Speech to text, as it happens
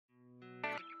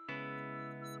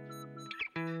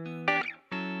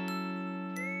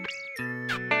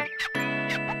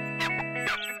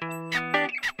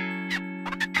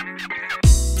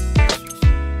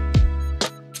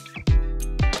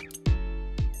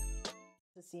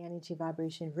the energy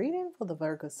vibration reading for the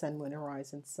Virgo Sun, Moon, and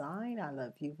Rising sign. I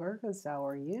love you, Virgos. How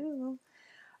are you?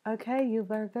 Okay, you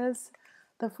Virgos.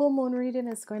 The full moon reading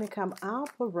is going to come up.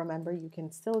 But remember, you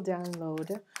can still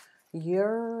download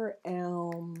your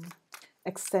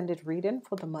extended reading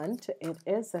for the month. It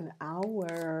is an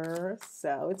hour,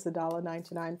 so it's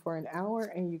 $1.99 for an hour,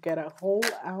 and you get a whole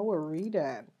hour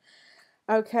reading.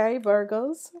 Okay,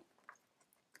 Virgos.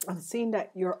 I'm seeing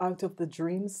that you're out of the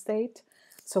dream state.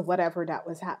 So whatever that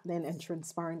was happening and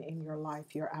transpiring in your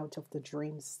life, you're out of the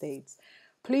dream states.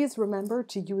 Please remember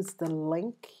to use the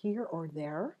link here or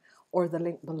there, or the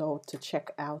link below, to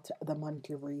check out the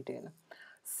monthly reading.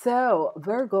 So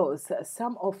Virgos,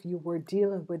 some of you were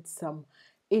dealing with some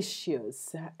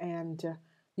issues and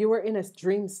you were in a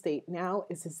dream state. Now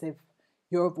it's as if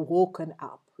you've woken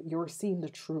up. You're seeing the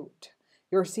truth.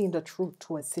 You're seeing the truth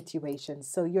to a situation.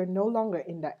 So you're no longer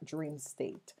in that dream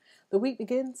state. The week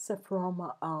begins from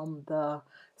the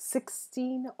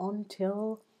 16th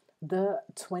until the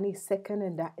 22nd,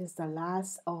 and that is the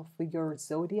last of your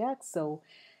zodiac. So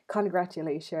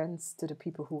congratulations to the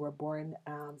people who were born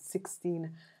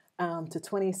 16 to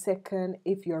 22nd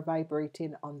if you're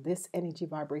vibrating on this energy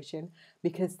vibration,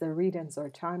 because the readings are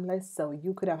timeless. So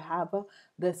you could have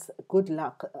this good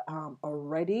luck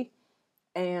already.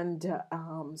 And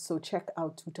so check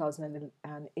out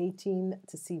 2018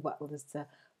 to see what was the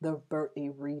birthday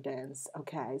readings.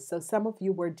 Okay, so some of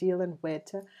you were dealing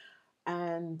with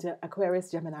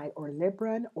Aquarius, Gemini, or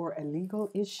Libran, or a legal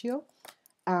issue.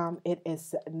 It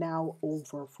is now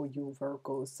over for you,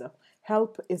 Virgos.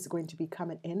 Help is going to be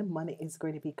coming in. Money is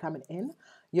going to be coming in.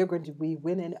 You're going to be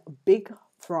winning big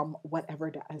from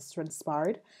whatever that has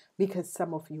transpired, because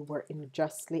some of you were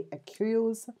unjustly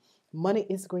accused. Money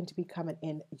is going to be coming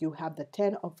in. You have the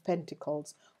 10 of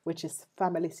Pentacles, which is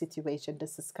family situation.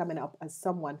 This is coming up as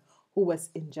someone who was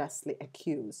unjustly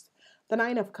accused. The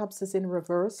 9 of Cups is in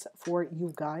reverse for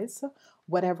you guys.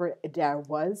 Whatever there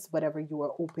was, whatever you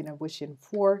were hoping and wishing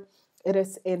for, it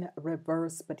is in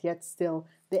reverse, but yet still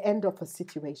the end of a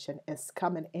situation is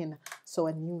coming in. So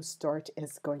a new start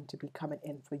is going to be coming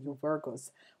in for you,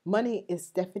 Virgos. Money is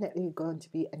definitely going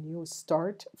to be a new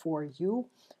start for you.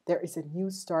 There is a new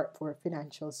start for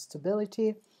financial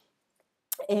stability.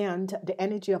 And the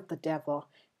energy of the devil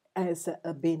has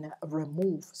been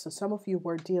removed. So some of you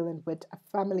were dealing with a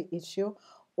family issue,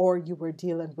 or you were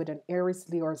dealing with an Aries,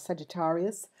 Leo, or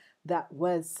Sagittarius that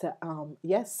was,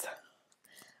 yes,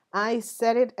 I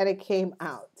said it and it came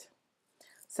out.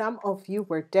 Some of you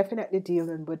were definitely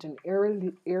dealing with an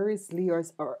Aries, Leo,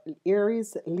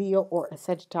 or a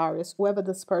Sagittarius. Whoever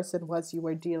this person was, you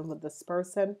were dealing with this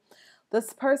person.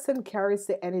 This person carries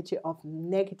the energy of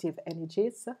negative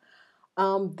energies.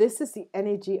 This is the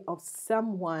energy of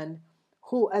someone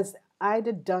who has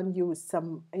either done you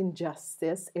some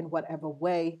injustice in whatever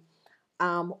way,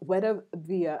 whether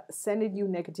via sending you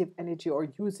negative energy or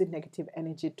using negative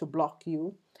energy to block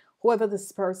you. Whoever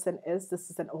this person is,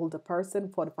 this is an older person,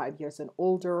 45 years and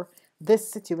older. This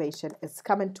situation is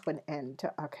coming to an end,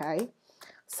 okay?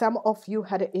 Some of you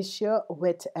had an issue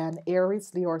with an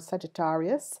Aries, Leo, or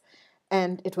Sagittarius,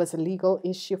 and it was a legal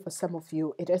issue for some of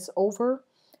you. It is over,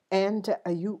 and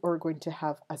you are going to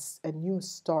have a new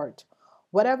start.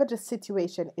 Whatever the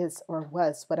situation is or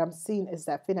was, what I'm seeing is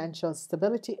that financial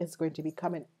stability is going to be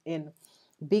coming in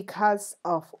because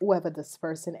of whoever this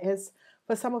person is.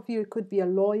 For some of you, it could be a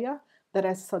lawyer that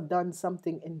has done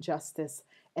something injustice,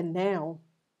 and now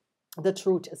the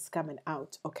truth is coming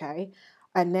out, okay?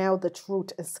 And now the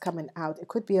truth is coming out. It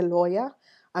could be a lawyer.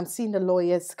 I'm seeing the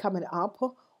lawyers coming up,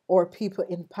 or people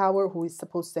in power who is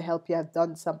supposed to help you have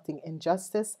done something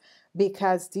injustice,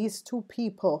 because these two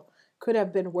people could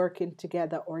have been working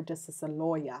together, or this is a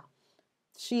lawyer.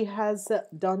 She has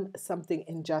done something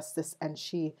injustice and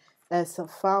she is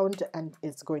found and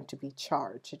is going to be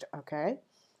charged, okay?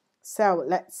 So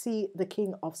let's see the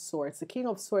King of Swords. The King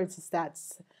of Swords is that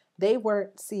they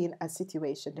were seeing a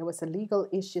situation. There was a legal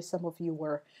issue some of you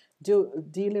were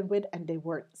dealing with, and they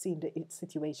weren't seeing the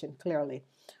situation clearly.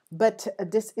 But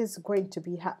this is going to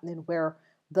be happening where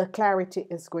the clarity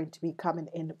is going to be coming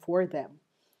in for them.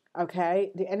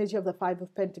 Okay, the energy of the 5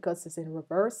 of Pentacles is in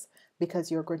reverse,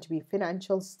 because you're going to be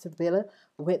financial stable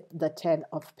with the 10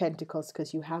 of Pentacles,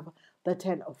 because you have the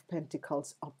 10 of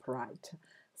Pentacles upright.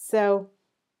 So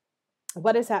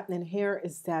what is happening here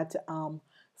is that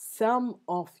some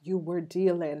of you were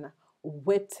dealing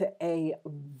with a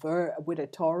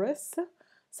Taurus.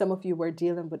 Some of you were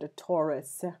dealing with a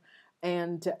Taurus,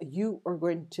 and you are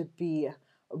going to be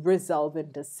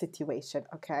resolving the situation,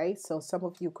 okay? So some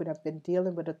of you could have been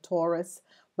dealing with a Taurus,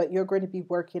 but you're going to be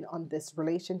working on this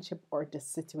relationship or this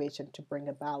situation to bring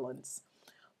a balance.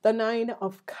 The Nine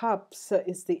of Cups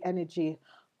is the energy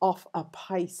of a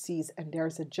Pisces, and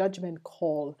there's a judgment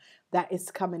call that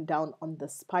is coming down on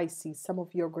the Pisces. Some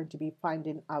of you are going to be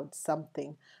finding out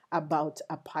something about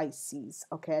a Pisces.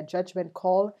 Okay, a judgment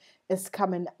call is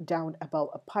coming down about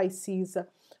a Pisces.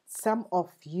 Some of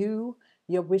you,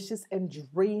 your wishes and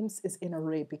dreams is in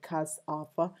array because of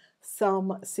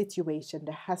some situation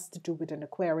that has to do with an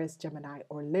Aquarius, Gemini,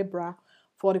 or Libra,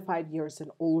 45 years and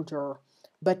older.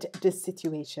 But this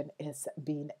situation is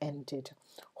being ended.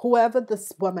 Whoever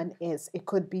this woman is, it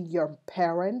could be your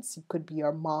parents, it could be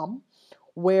your mom,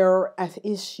 where an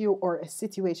issue or a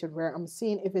situation where I'm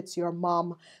seeing if it's your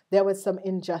mom, there was some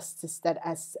injustice that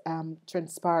has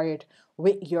transpired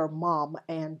with your mom,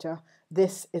 and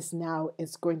this is now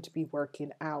is going to be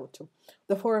working out.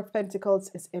 The Four of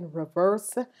Pentacles is in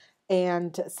reverse,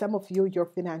 and some of you, your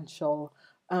financial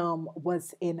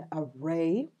was in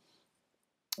array.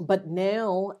 But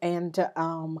now, and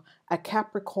a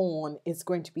Capricorn is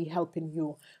going to be helping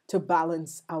you to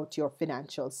balance out your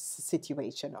financial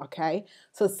situation. Okay,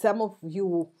 so some of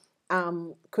you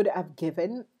could have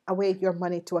given away your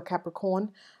money to a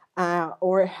Capricorn,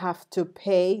 or have to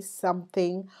pay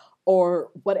something, or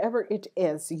whatever it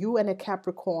is. You and a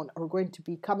Capricorn are going to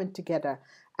be coming together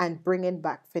and bringing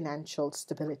back financial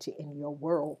stability in your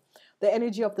world. The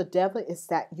energy of the devil is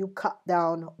that you cut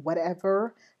down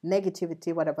whatever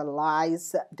negativity, whatever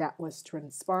lies that was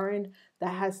transpiring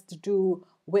that has to do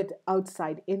with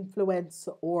outside influence,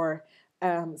 or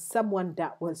someone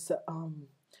that was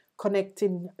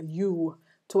connecting you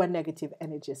to a negative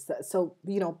energy. So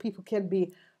you know, people can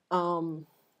be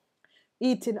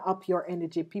eating up your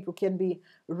energy. People can be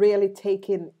really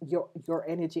taking your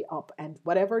energy up, and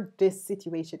whatever this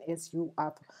situation is, you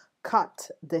have cut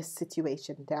this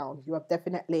situation down. You have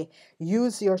definitely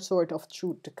used your sword of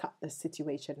truth to cut the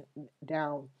situation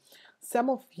down.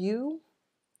 Some of you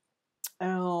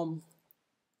I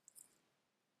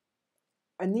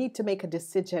need to make a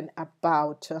decision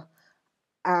about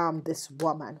this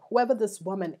woman. Whoever this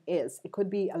woman is, it could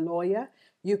be a lawyer.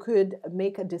 You could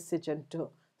make a decision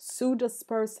to sue this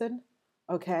person,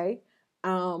 okay?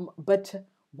 But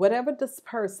whatever this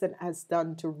person has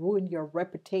done to ruin your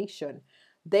reputation,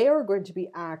 they are going to be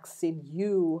asking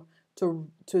you to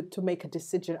make a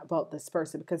decision about this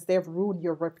person because they've ruined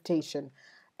your reputation,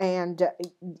 and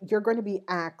you're going to be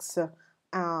asked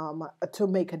to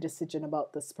make a decision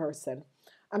about this person.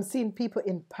 I'm seeing people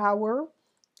in power.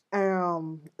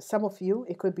 Some of you,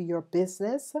 it could be your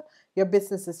business. Your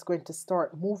business is going to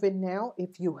start moving now.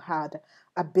 If you had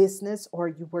a business or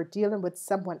you were dealing with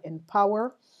someone in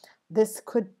power, this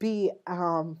could be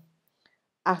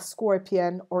a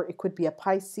Scorpion, or it could be a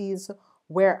Pisces,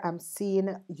 where I'm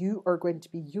seeing you are going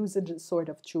to be using the sword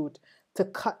of truth to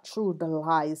cut through the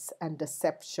lies and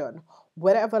deception.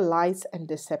 Whatever lies and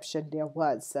deception there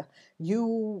was,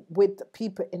 you with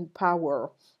people in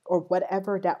power or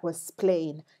whatever that was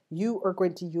playing, you are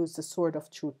going to use the sword of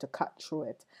truth to cut through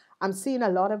it. I'm seeing a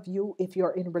lot of you, if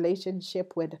you're in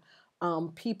relationship with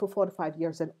people 45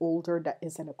 years and older, that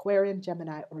is an Aquarian,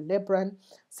 Gemini, or Libran.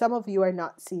 Some of you are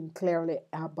not seeing clearly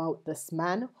about this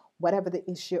man. Whatever the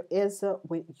issue is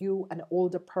with you, an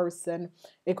older person,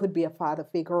 it could be a father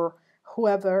figure,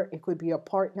 whoever, it could be your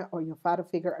partner or your father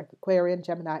figure, Aquarian,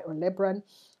 Gemini, or Libran.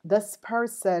 This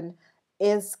person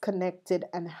is connected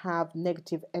and have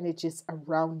negative energies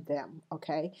around them.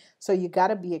 Okay, so you got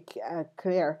to be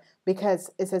clear,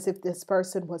 because it's as if this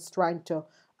person was trying to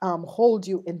hold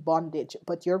you in bondage,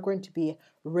 but you're going to be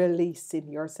releasing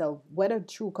yourself, whether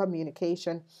through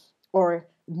communication or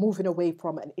moving away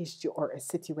from an issue or a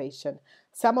situation.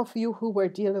 Some of you who were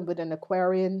dealing with an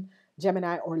Aquarian,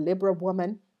 Gemini, or Libra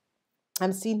woman,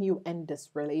 I'm seeing you end this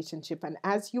relationship. And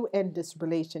as you end this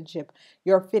relationship,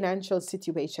 your financial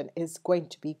situation is going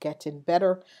to be getting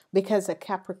better, because a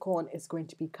Capricorn is going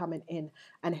to be coming in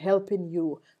and helping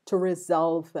you to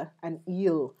resolve and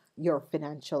heal your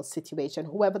financial situation.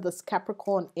 Whoever this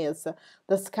Capricorn is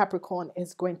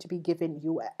going to be giving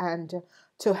you and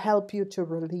to help you to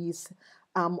release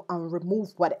and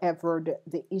remove whatever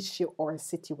the issue or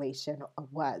situation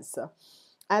was.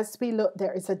 As we look,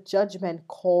 there is a judgment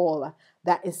call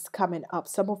that is coming up.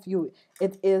 Some of you,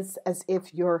 it is as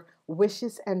if your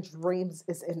wishes and dreams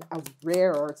is in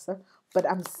arrears, but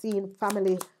I'm seeing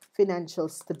family financial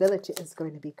stability is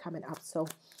going to be coming up. So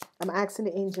I'm asking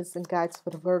the angels and guides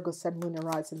for the Virgo Sun, Moon, and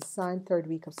Rising sign, 3rd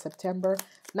week of September.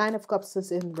 9 of Cups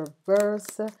is in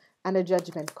reverse, and a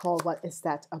judgment call. What is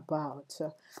that about?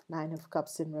 9 of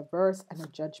Cups in reverse and a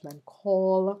judgment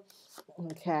call.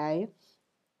 Okay.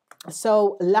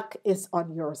 So luck is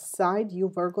on your side, you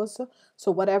Virgos.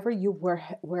 So whatever you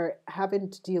were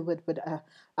having to deal with a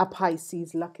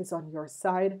Pisces, luck is on your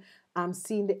side. I'm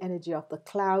seeing the energy of the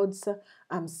clouds.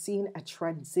 I'm seeing a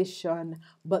transition,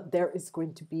 but there is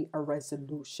going to be a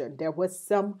resolution. There was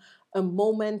some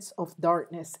moments of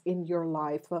darkness in your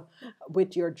life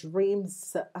with your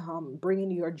dreams,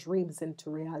 bringing your dreams into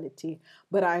reality.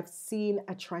 But I've seen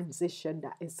a transition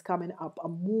that is coming up, a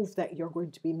move that you're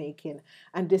going to be making,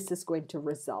 and this is going to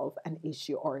resolve an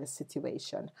issue or a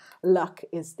situation. Luck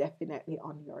is definitely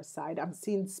on your side. I'm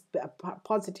seeing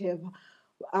positive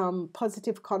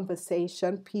positive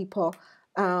conversation, people.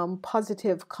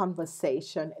 Positive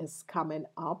conversation is coming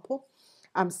up.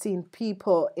 I'm seeing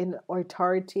people in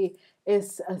authority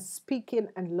is speaking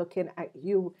and looking at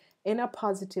you in a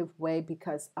positive way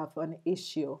because of an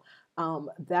issue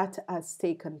that has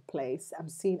taken place. I'm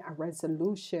seeing a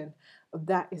resolution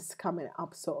that is coming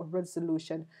up. So a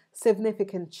resolution,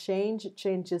 significant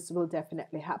changes will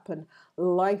definitely happen.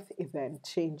 Life event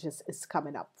changes is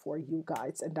coming up for you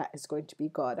guys, and that is going to be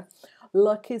good.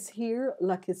 Luck is here.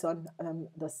 Luck is on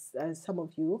some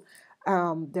of you.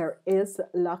 There is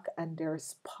luck and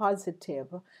there's positive.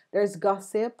 There's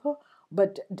gossip,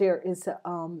 but there is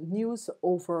news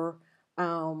over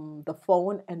the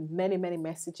phone and many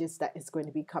messages that is going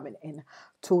to be coming in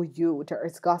to you. There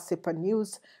is gossip and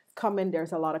news coming.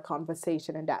 There's a lot of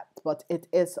conversation and that, but it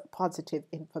is positive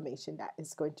information that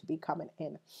is going to be coming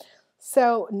in.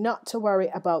 So not to worry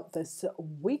about this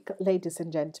week, ladies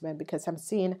and gentlemen, because I'm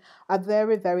seeing a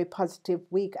very positive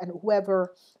week, and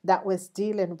whoever that was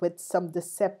dealing with some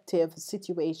deceptive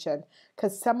situation,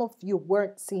 because some of you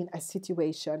weren't seeing a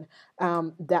situation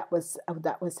that was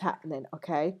happening,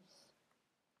 okay?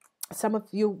 Some of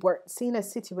you were seeing a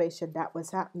situation that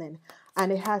was happening, and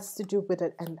it has to do with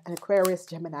an Aquarius,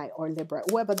 Gemini, or Libra,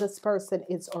 whoever this person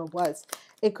is or was.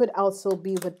 It could also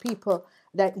be with people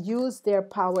that use their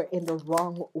power in the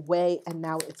wrong way, and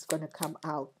now it's going to come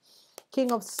out.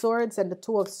 King of Swords and the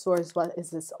Two of Swords, what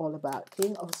is this all about?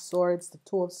 King of Swords, the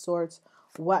Two of Swords,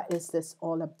 what is this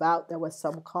all about? There was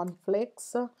some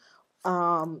conflicts.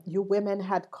 You women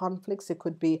had conflicts. It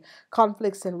could be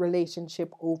conflicts in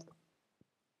relationship over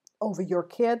your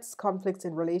kids, conflicts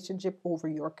in relationship over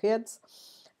your kids.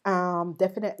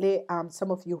 Definitely,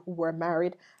 some of you who were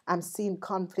married, I'm seeing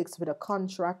conflicts with a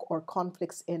contract or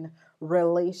conflicts in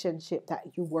relationship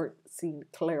that you weren't seeing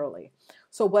clearly.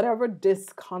 So whatever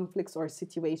this conflicts or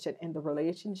situation in the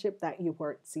relationship that you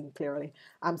weren't seeing clearly,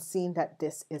 I'm seeing that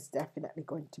this is definitely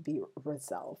going to be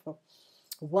resolved.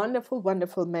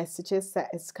 Wonderful messages that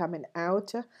is coming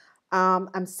out.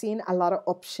 I'm seeing a lot of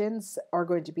options are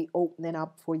going to be opening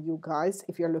up for you guys.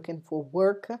 If you're looking for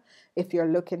work, if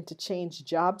you're looking to change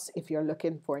jobs, if you're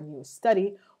looking for a new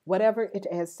study, whatever it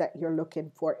is that you're looking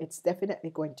for, it's definitely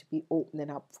going to be opening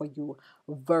up for you,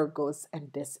 Virgos, and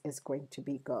this is going to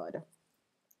be good.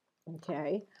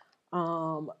 Okay.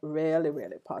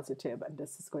 Really positive, and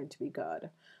this is going to be good.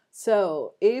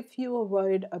 So if you are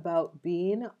worried about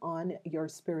being on your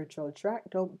spiritual track,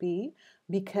 don't be,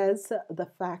 because the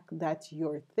fact that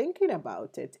you're thinking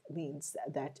about it means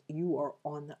that you are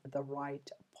on the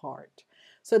right part.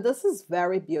 So this is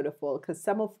very beautiful, because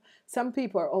some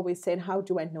people are always saying, how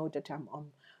do I know that I'm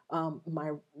on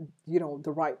my,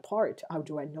 the right part? How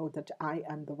do I know that I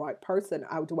am the right person?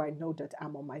 How do I know that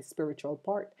I'm on my spiritual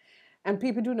part? And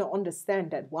people do not understand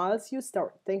that once you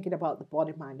start thinking about the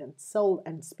body, mind, and soul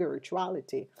and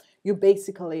spirituality, you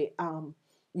basically,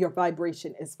 your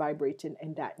vibration is vibrating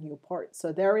in that new part.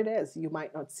 So there it is. You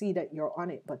might not see that you're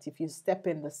on it, but if you step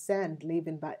in the sand,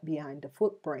 leaving back behind the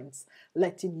footprints,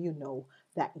 letting you know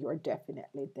that you're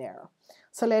definitely there.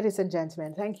 So ladies and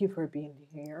gentlemen, thank you for being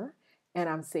here. And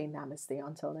I'm saying namaste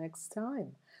until next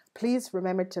time. Please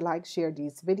remember to like, share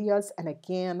these videos. And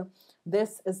again,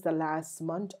 this is the last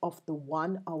month of the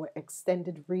 1 hour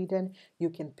extended reading. You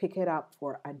can pick it up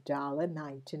for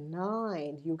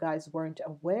 $1.99. You guys weren't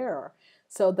aware.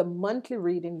 So the monthly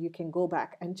reading, you can go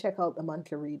back and check out the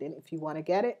monthly reading if you want to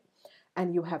get it.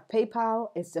 And you have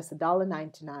PayPal, it's just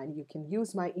 $1.99. You can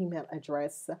use my email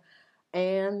address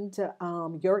and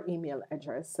your email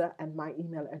address, and my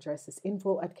email address is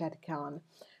info@Kathye.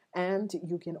 And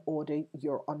you can order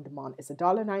your on-demand. It's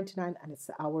 $1.99 and it's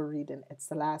the hour reading. It's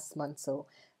the last month, so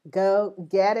go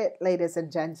get it, ladies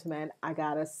and gentlemen. I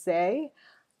gotta say,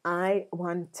 I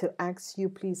want to ask you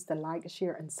please to like,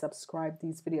 share, and subscribe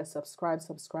these videos.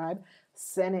 Subscribe.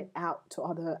 Send it out to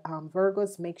other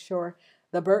Virgos. Make sure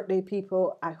the birthday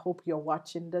people, I hope you're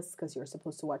watching this, because you're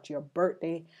supposed to watch your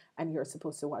birthday and you're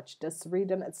supposed to watch this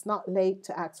reading. It's not late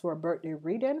to ask for a birthday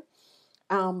reading.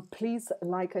 Please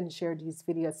like and share these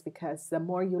videos, because the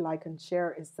more you like and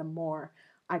share is the more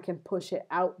I can push it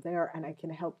out there and I can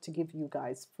help to give you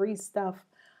guys free stuff.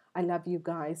 I love you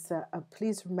guys.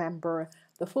 Please remember,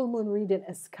 the full moon reading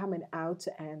is coming out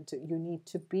and you need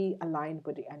to be aligned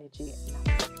with the energy.